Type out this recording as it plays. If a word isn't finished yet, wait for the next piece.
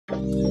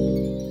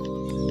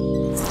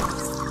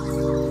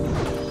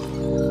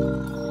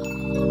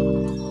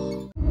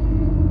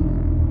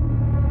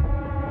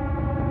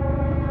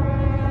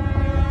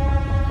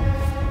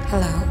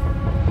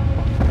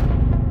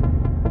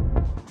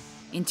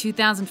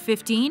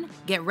2015,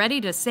 get ready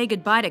to say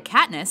goodbye to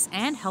Katniss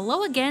and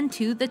hello again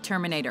to the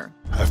Terminator.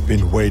 I've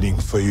been waiting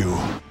for you.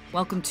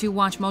 Welcome to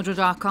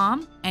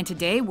WatchMojo.com, and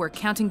today we're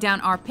counting down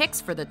our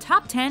picks for the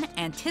top 10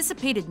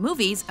 anticipated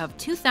movies of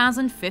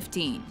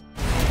 2015.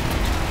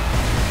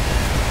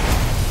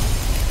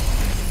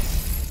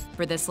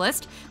 For this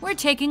list, we're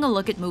taking a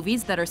look at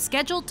movies that are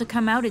scheduled to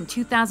come out in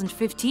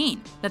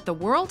 2015 that the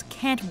world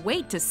can't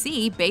wait to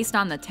see based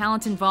on the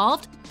talent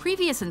involved,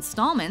 previous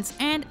installments,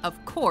 and,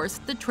 of course,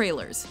 the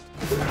trailers.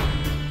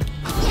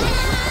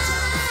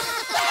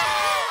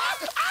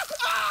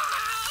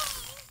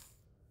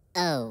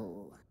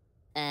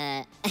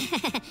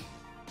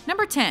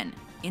 Number 10.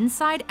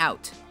 Inside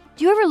Out.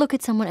 Do you ever look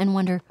at someone and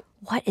wonder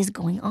what is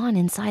going on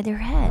inside their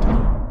head?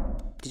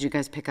 Did you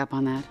guys pick up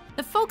on that?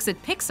 The folks at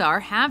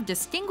Pixar have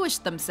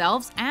distinguished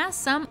themselves as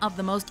some of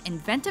the most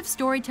inventive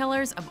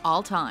storytellers of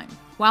all time.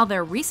 While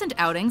their recent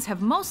outings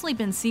have mostly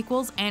been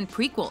sequels and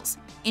prequels,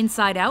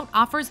 Inside Out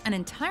offers an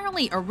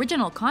entirely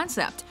original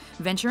concept,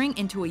 venturing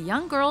into a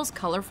young girl's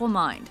colorful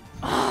mind.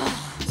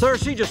 Sir,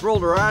 she just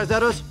rolled her eyes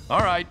at us. All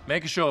right,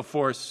 make a show of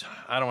force.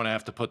 I don't want to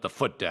have to put the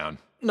foot down.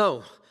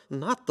 No,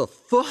 not the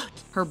foot.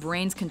 Her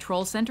brain's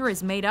control center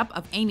is made up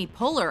of Amy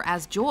Poehler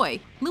as Joy,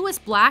 Louis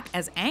Black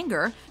as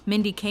Anger,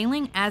 Mindy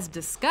Kaling as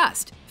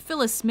Disgust,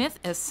 Phyllis Smith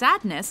as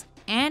Sadness,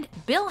 and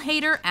Bill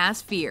Hader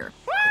as Fear.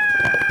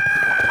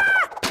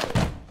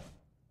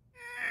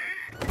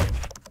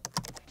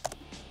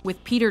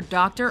 With Peter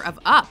Docter of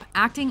Up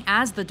acting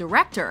as the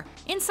director,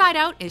 Inside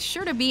Out is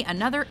sure to be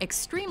another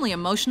extremely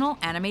emotional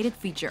animated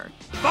feature.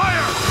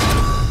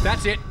 Fire!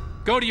 That's it.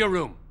 Go to your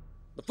room.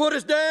 The foot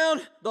is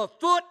down. The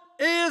foot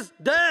is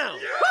down.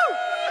 Woo!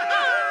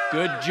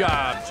 Good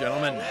job,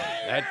 gentlemen.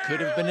 That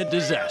could have been a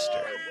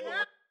disaster.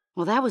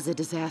 Well, that was a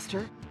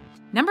disaster.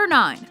 Number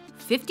 9.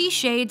 50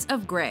 Shades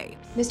of Grey.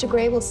 Mr.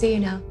 Grey will see you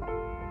now.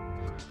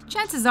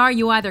 Chances are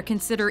you either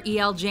consider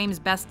E.L. James'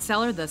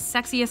 bestseller the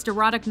sexiest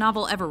erotic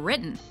novel ever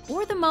written,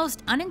 or the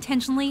most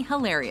unintentionally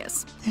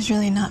hilarious. There's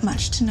really not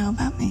much to know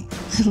about me.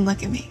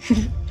 Look at me.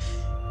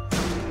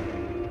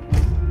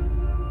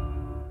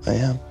 I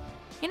am.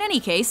 In any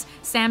case,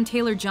 Sam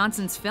Taylor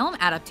Johnson's film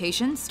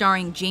adaptation,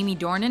 starring Jamie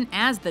Dornan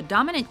as the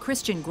dominant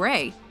Christian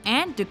Grey,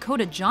 and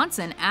Dakota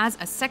Johnson as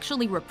a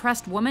sexually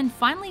repressed woman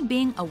finally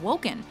being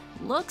awoken,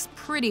 looks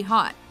pretty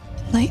hot.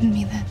 Lighten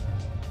me then.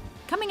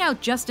 Coming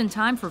out just in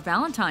time for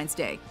Valentine's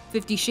Day,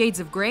 50 Shades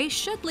of Grey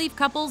should leave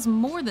couples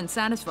more than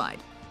satisfied.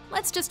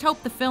 Let's just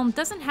hope the film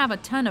doesn't have a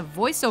ton of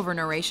voiceover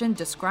narration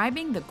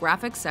describing the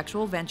graphic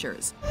sexual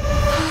ventures.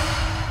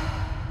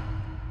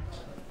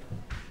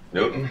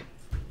 Newton?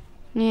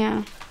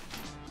 Yeah.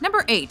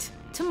 Number 8.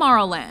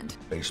 Tomorrowland.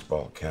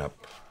 Baseball cap,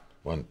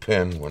 one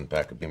pen, one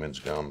pack of Beeman's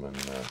gum, and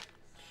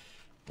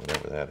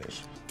whatever that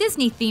is.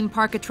 Disney theme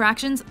park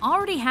attractions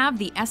already have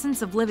the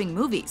essence of living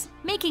movies,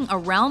 making a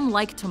realm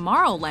like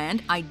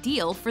Tomorrowland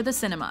ideal for the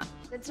cinema.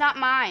 It's not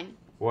mine.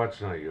 What's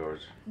not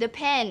yours? The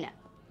pen.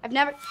 I've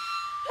never...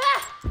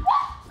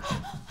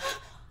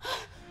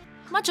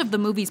 Much of the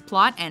movie's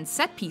plot and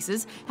set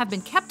pieces have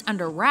been kept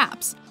under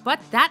wraps, but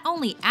that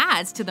only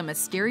adds to the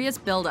mysterious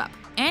buildup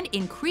and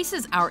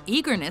increases our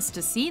eagerness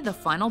to see the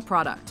final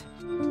product.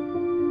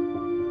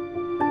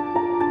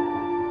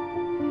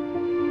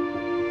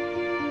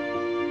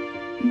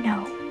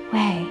 No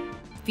way.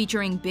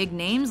 Featuring big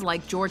names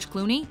like George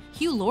Clooney,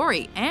 Hugh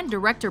Laurie, and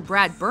director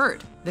Brad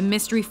Bird, the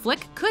mystery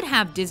flick could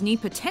have Disney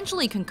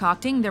potentially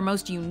concocting their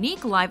most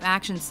unique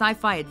live-action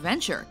sci-fi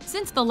adventure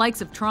since the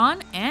likes of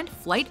Tron and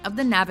Flight of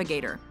the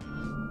Navigator.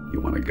 You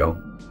want to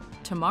go?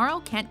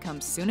 Tomorrow can't come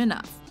soon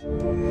enough.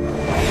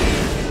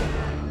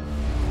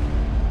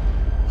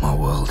 My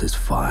world is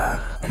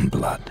fire and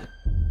blood.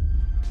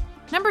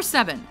 Number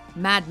 7.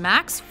 Mad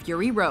Max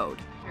Fury Road.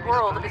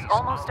 World is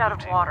almost out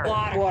of water.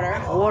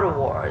 Water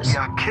wars. We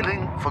are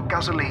killing for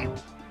gasoline.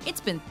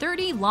 It's been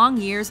 30 long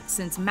years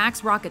since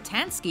Max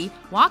Rokitansky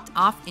walked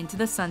off into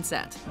the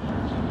sunset.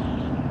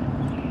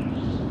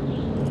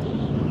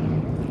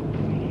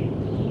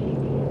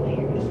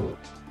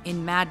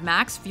 In Mad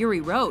Max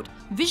Fury Road,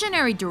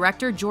 visionary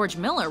director George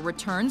Miller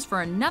returns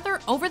for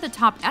another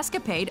over-the-top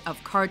escapade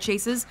of car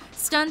chases,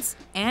 stunts,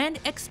 and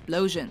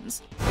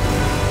explosions.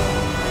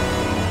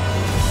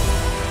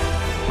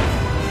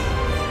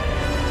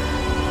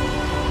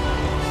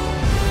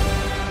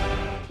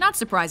 Not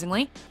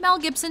surprisingly, Mel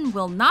Gibson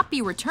will not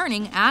be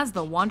returning as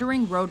the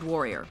wandering road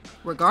warrior.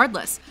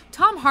 Regardless,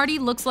 Tom Hardy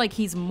looks like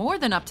he's more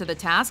than up to the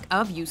task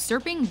of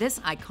usurping this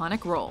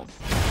iconic role.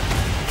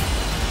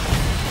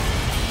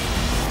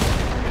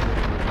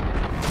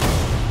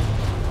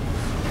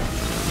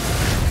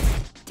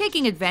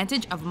 Taking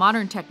advantage of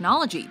modern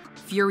technology,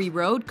 Fury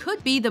Road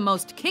could be the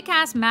most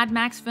kick-ass Mad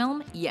Max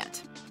film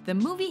yet. The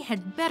movie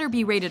had better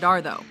be rated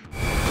R though.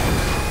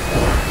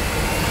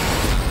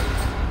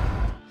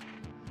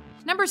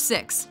 Number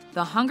 6.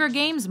 The Hunger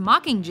Games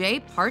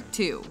Mockingjay Part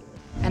 2.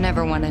 I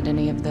never wanted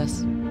any of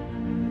this.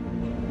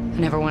 I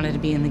never wanted to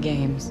be in the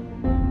games.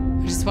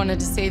 I just wanted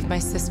to save my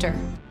sister.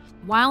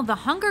 While The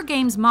Hunger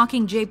Games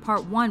Mockingjay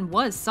Part 1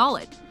 was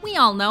solid, we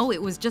all know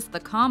it was just the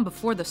calm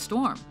before the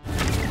storm.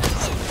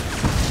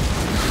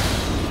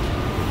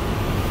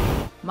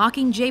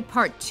 Mockingjay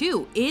Part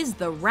 2 is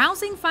the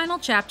rousing final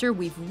chapter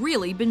we've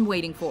really been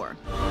waiting for.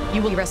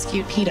 You will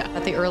rescue Peeta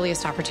at the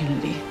earliest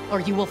opportunity,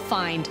 or you will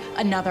find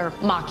another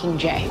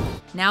Mockingjay.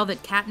 Now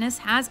that Katniss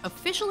has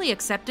officially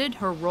accepted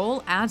her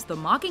role as the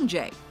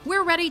Mockingjay,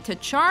 we're ready to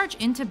charge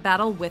into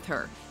battle with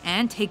her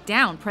and take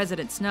down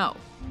President Snow.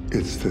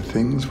 It's the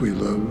things we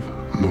love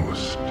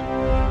most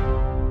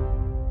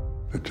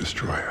that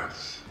destroy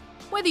us.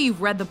 Whether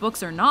you've read the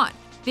books or not,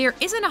 there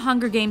isn't a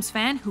Hunger Games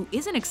fan who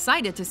isn't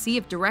excited to see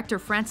if director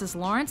Francis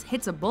Lawrence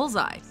hits a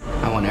bullseye.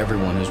 I want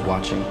everyone who's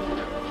watching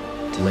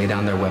to lay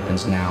down their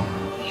weapons now.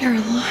 You're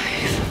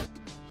alive.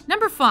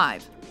 Number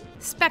 5.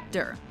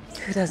 Spectre.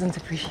 Who doesn't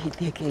appreciate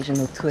the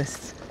occasional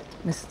twist,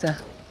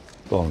 Mr.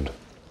 Bond.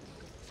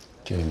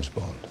 James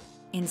Bond.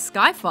 In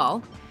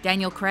Skyfall,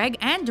 Daniel Craig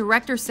and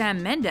director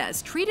Sam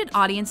Mendes treated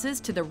audiences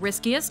to the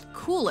riskiest,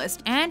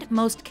 coolest, and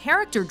most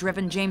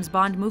character-driven James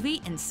Bond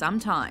movie in some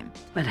time.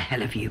 Where the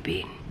hell have you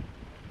been?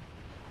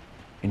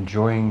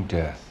 Enjoying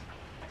death.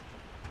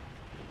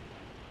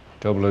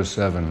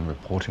 007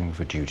 reporting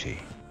for duty.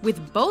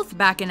 With both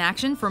back in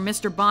action for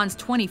Mr. Bond's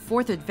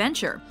 24th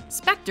adventure,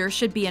 Spectre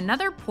should be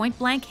another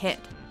point-blank hit.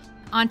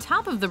 On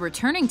top of the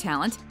returning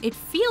talent, it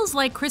feels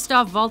like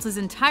Christoph Waltz's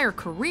entire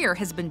career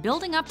has been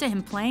building up to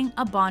him playing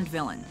a Bond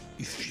villain.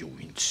 If you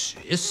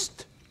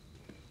insist.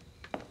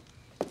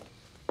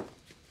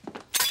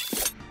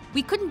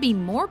 We couldn't be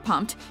more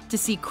pumped to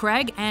see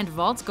Craig and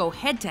Waltz go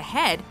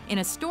head-to-head in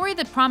a story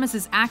that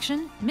promises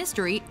action,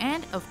 mystery,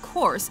 and, of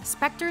course,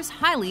 Spectre's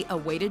highly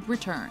awaited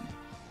return.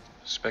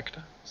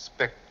 Spectre?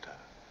 Spectre.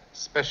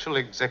 Special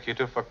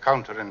Executive for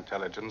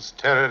Counterintelligence,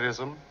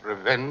 Terrorism,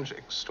 Revenge,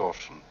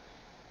 Extortion.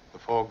 The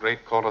 4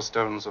 great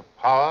cornerstones of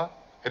power,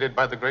 headed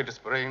by the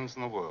greatest brains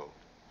in the world.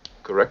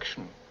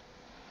 Correction.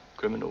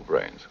 Criminal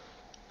brains.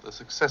 The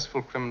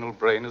successful criminal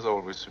brain is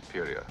always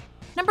superior.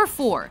 Number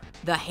 4.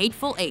 The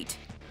Hateful Eight.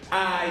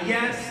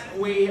 Yes,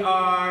 we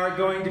are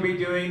going to be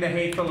doing The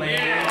Hateful Eight.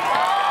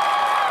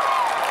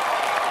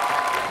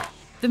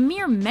 The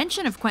mere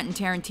mention of Quentin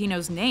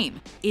Tarantino's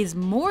name is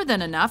more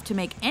than enough to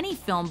make any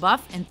film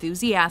buff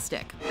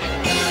enthusiastic.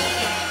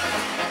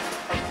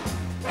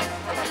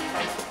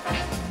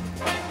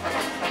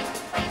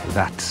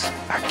 That's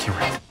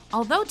accurate.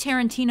 Although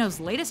Tarantino's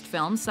latest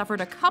film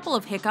suffered a couple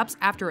of hiccups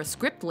after a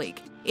script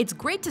leak, it's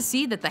great to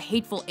see that The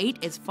Hateful Eight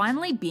is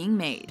finally being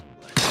made.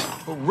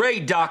 Hooray,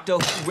 Doctor,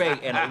 hooray,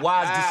 and a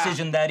wise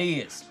decision that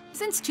is.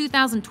 Since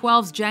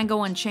 2012's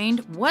Django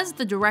Unchained was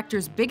the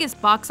director's biggest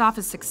box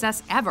office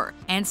success ever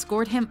and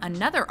scored him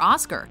another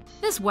Oscar,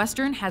 this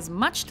Western has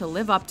much to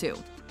live up to.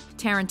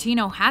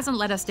 Tarantino hasn't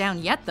let us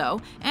down yet though,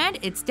 and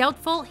it's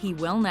doubtful he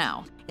will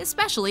now,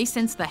 especially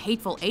since The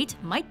Hateful Eight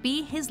might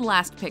be his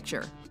last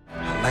picture.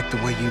 I like the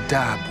way you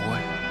die, boy.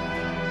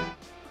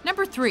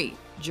 Number 3.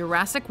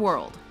 Jurassic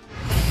World.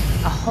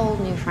 A whole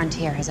new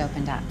frontier has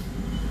opened up.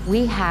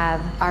 We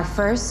have our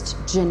first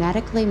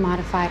genetically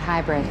modified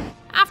hybrid.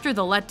 After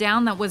the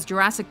letdown that was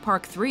Jurassic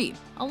Park 3,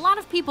 a lot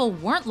of people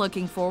weren't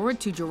looking forward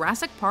to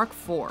Jurassic Park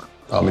 4.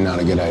 Probably not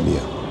a good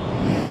idea.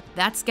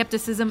 That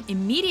skepticism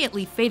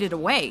immediately faded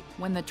away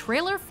when the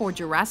trailer for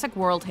Jurassic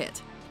World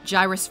hit.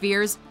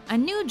 Gyrospheres, a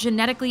new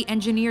genetically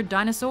engineered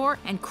dinosaur,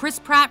 and Chris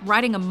Pratt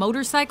riding a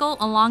motorcycle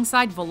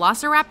alongside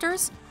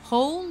velociraptors?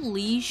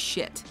 Holy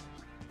shit.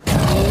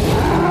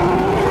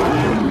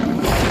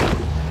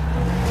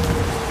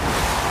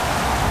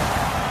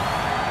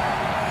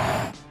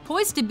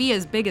 Poised to be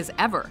as big as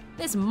ever,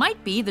 this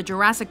might be the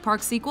Jurassic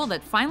Park sequel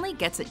that finally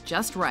gets it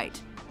just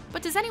right.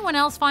 But does anyone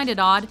else find it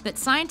odd that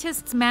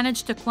scientists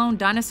managed to clone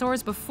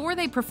dinosaurs before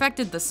they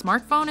perfected the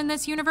smartphone in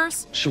this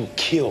universe? She'll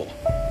kill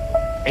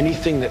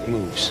anything that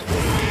moves.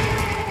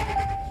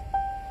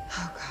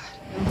 Oh, God.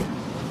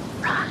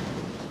 Run.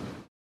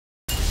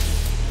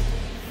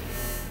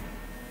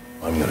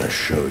 I'm gonna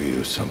show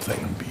you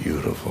something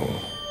beautiful.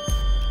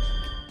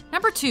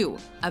 Number 2.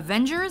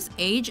 Avengers: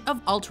 Age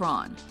of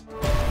Ultron.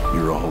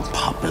 You're all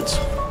puppets.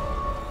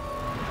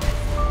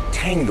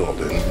 Tangled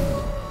in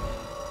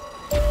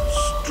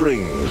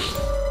strings.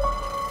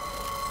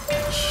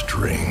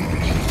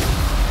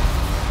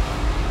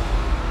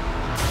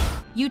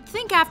 You'd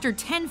think after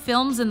 10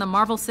 films in the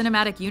Marvel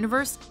Cinematic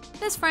Universe,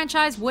 this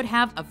franchise would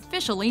have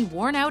officially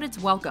worn out its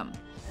welcome.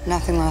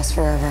 Nothing lasts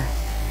forever.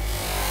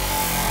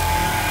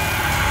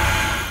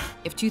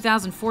 If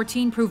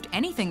 2014 proved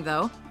anything,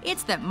 though,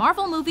 it's that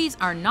Marvel movies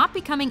are not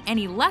becoming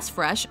any less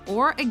fresh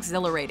or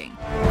exhilarating.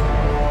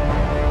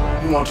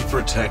 You want to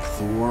protect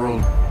the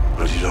world,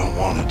 but you don't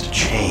want it to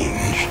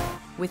change.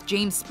 With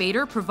James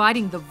Spader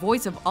providing the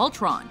voice of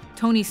Ultron,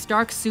 Tony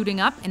Stark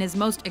suiting up in his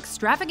most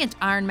extravagant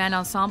Iron Man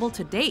ensemble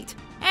to date,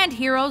 and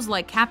heroes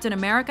like Captain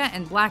America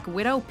and Black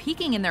Widow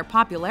peaking in their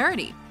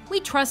popularity,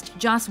 we trust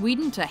Joss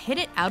Whedon to hit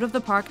it out of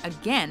the park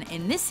again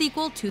in this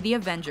sequel to The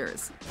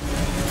Avengers.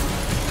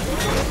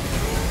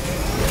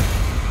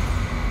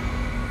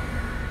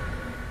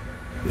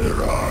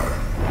 There are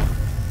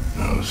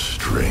no no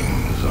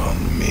strings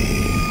on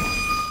me.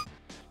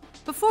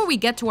 Before we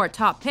get to our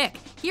top pick,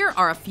 here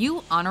are a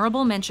few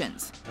honorable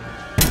mentions.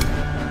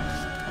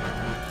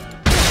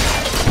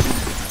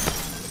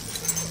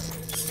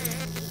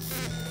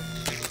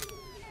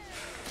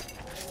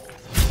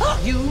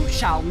 You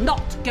shall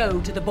not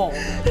go to the ball.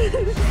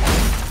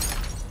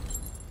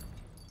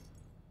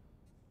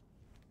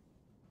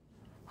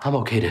 I'm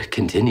okay to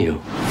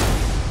continue.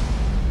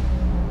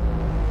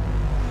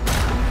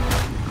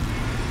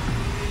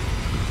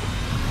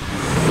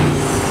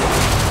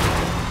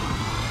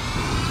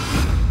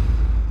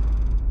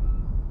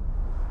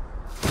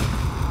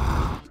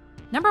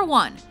 Number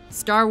 1.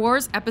 Star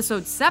Wars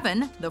Episode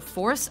 7, The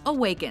Force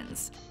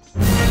Awakens.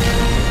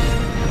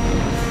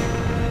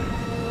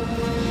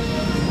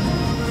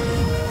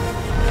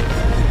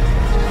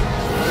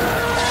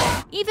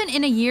 Even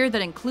in a year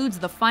that includes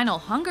the final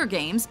Hunger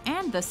Games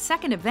and the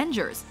second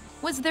Avengers,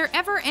 was there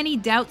ever any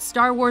doubt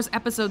Star Wars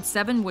Episode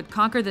 7 would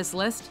conquer this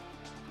list?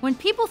 When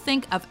people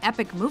think of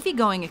epic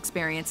movie-going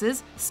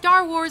experiences,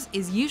 Star Wars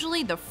is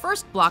usually the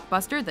first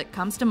blockbuster that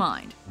comes to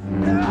mind.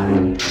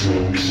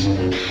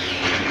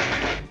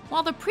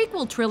 While the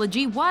prequel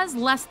trilogy was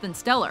less than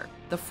stellar,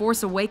 The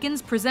Force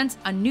Awakens presents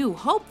a new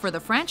hope for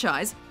the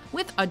franchise,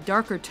 with a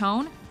darker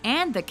tone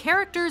and the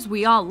characters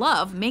we all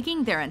love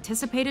making their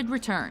anticipated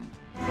return.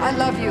 I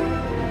love you.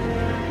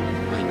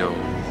 I know.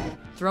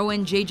 Throw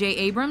in J.J.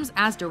 Abrams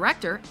as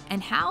director,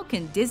 and how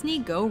can Disney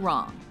go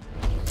wrong?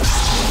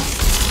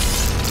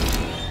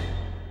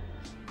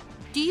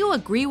 Do you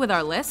agree with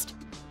our list?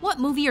 What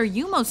movie are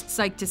you most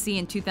psyched to see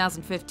in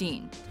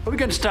 2015? Are we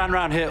going to stand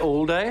around here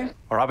all day,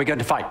 or are we going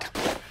to fight?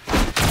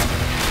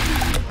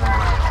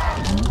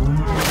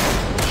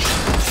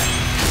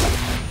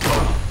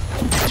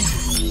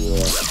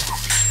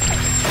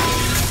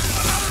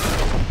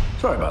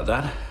 Sorry about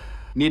that.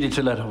 Needed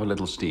to let off a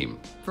little steam.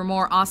 For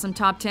more awesome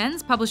top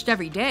 10s published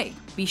every day,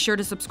 be sure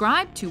to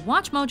subscribe to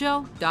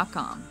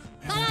WatchMojo.com.